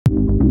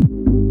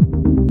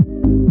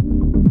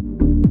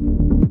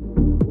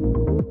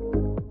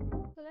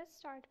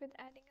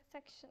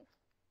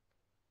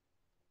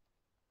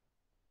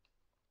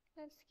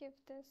give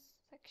this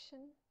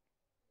section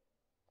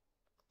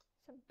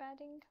some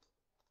padding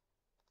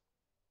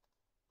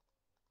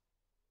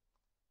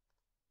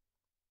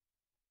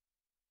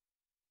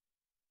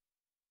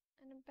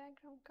and a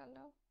background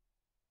color.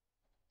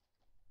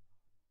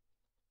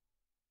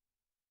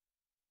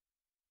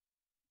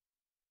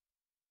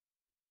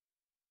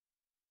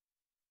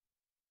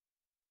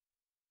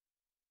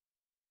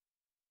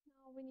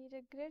 Now we need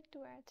a grid to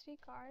add 3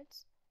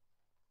 cards.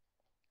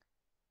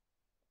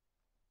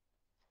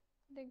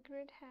 The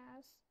grid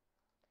has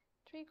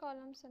 3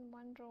 columns and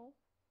 1 row.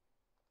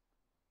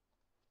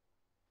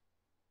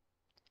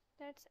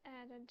 Let's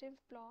add a div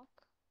block.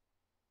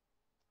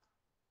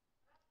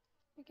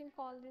 We can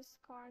call this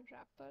card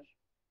wrapper.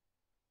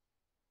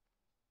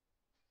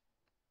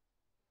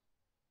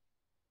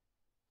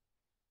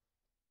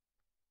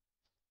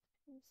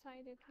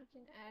 Inside it we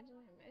can add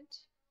an image.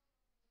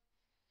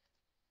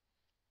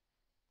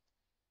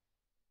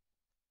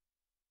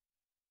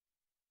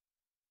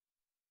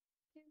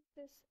 Give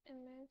this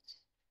image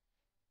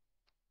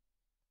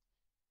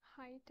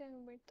height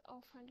and width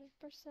of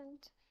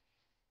 100%.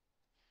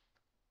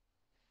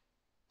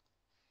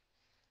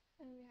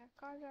 And we have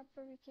card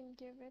wrapper, we can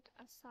give it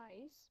a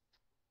size.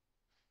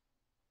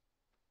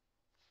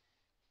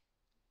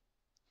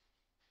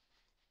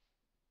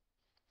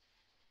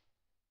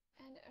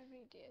 And a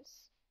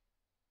radius.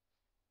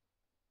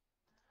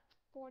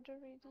 Border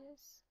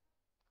radius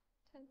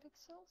 10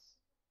 pixels.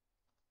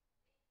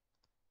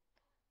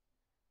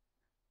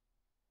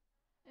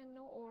 And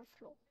no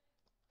overflow.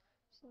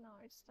 So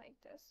now it's like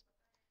this.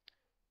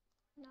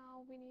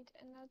 Now we need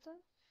another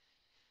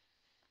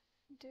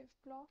div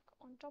block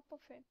on top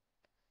of it,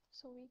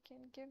 so we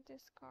can give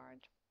this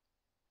card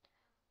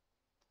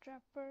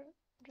wrapper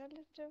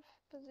relative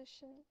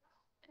position,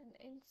 and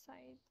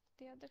inside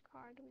the other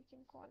card we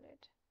can call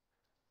it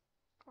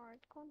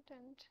card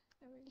content,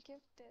 and we'll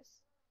give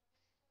this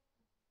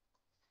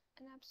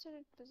an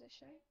absolute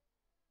position.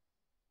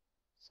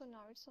 So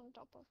now it's on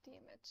top of the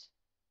image.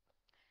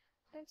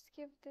 Let's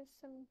give this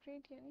some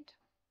gradient.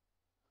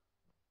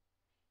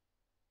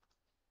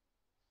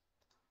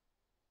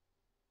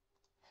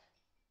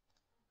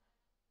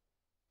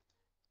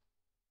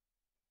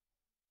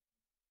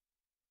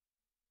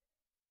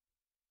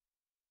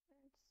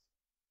 Let's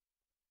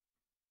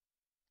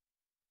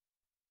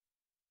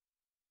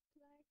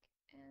black,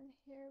 and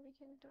here we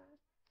can do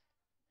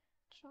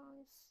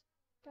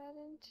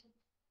transparent,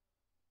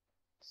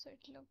 so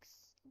it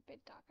looks a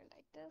bit darker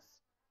like this.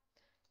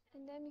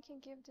 And then we can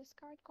give this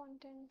card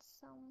content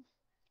some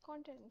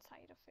content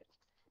inside of it.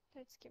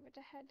 Let's give it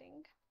a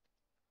heading.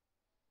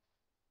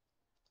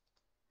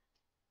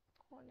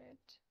 Call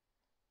it.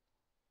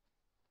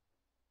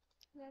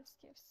 Let's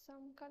give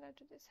some color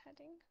to this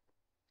heading,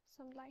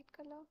 some light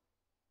color.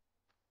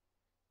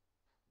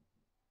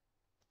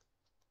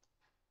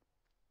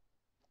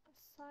 A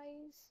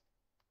size.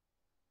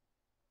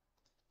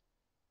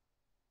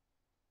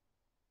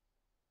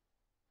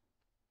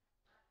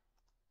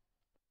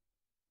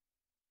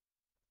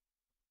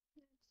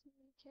 Let's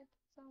make it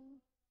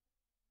some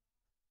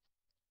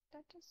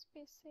letter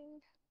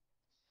spacing.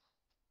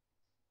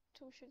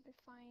 2 should be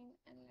fine,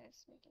 and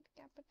let's make it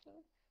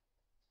capital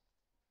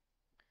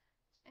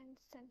and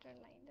center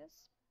line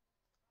this.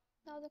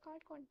 Now the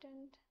card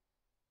content,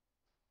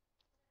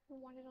 we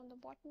want it on the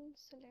bottom,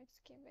 so let's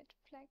give it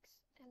flex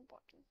and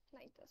bottom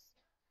like this.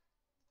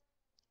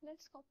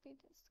 Let's copy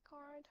this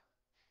card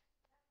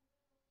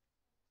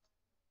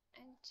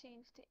and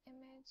change the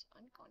image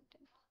on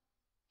content.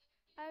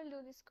 I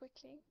will do this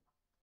quickly.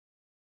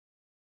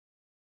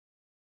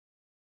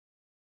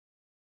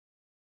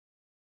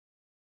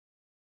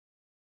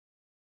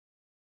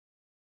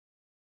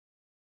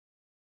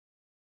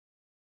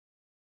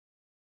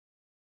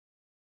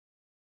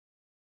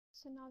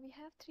 So now we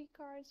have 3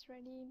 cards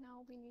ready.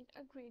 Now we need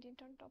a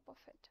gradient on top of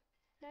it.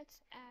 Let's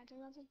add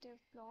another div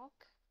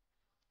block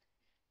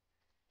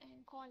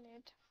and call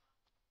it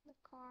the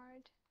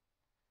card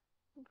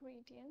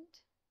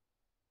gradient.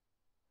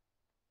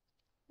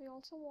 We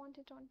also want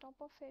it on top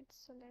of it,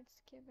 so let's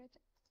give it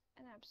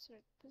an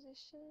absolute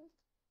position,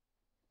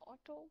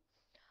 auto,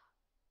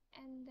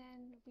 and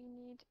then we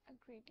need a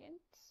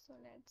gradient, so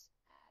let's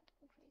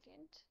add a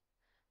gradient.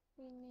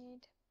 We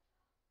need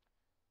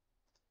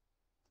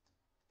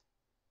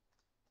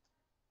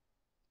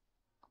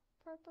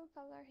a purple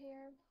color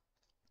here.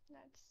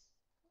 Let's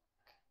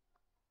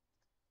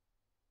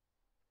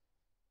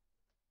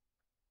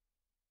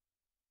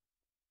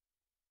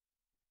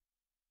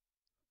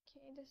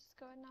okay, this is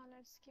good. Now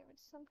let's give it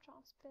some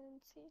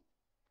transparency.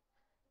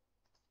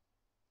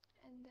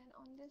 And then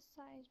on this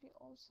side we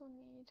also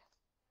need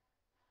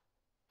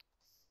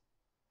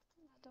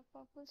another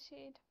purple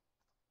shade.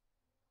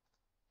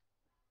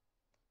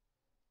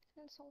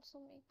 Let's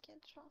also make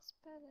it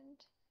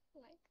transparent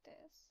like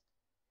this.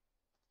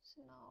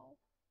 So now,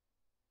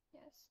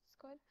 yes, it's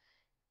good.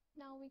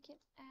 Now we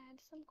can add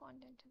some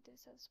content to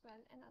this as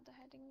well. Another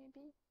heading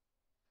maybe.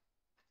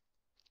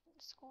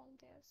 Let's call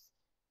this.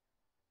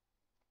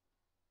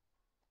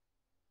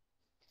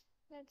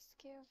 Let's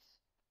give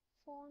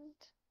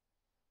font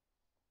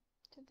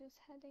to this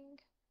heading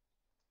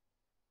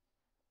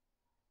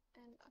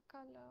and a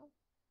color.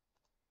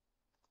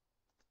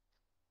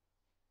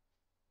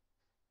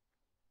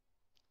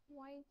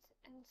 White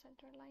and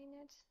center line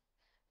it.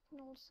 You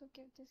can also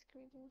give this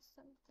gradient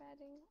some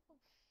padding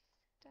of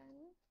 10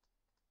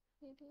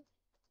 maybe.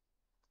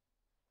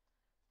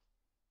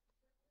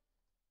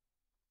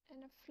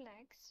 And a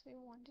flex, we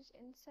want it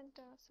in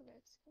center, so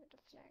let's give it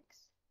a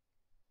flex.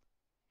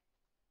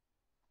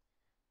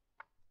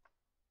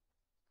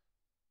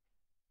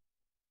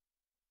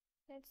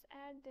 Let's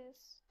add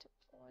this to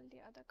all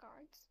the other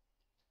cards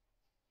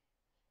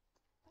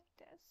like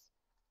this.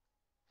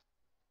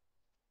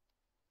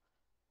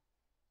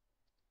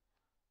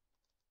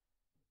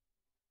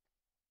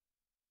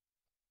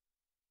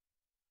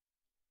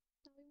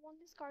 Now we want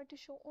this card to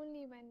show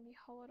only when we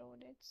hover over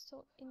it,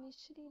 so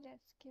initially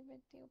let's give it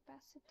the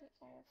opacity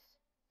of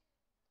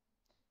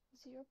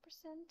 0%,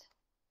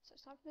 so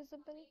it's not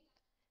visible.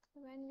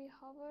 When we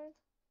hover,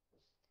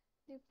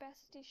 the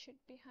opacity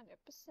should be 100%.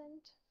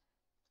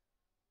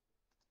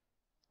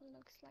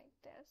 Looks like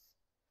this,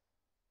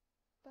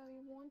 but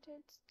we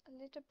wanted a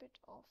little bit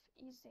of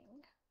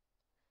easing,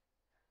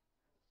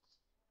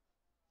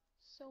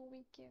 so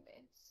we give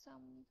it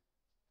some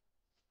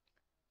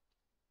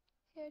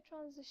hair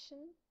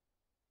transition.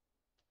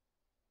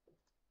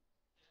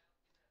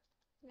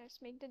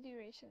 Let's make the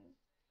duration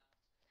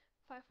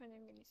 500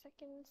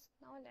 milliseconds.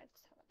 Now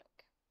let's have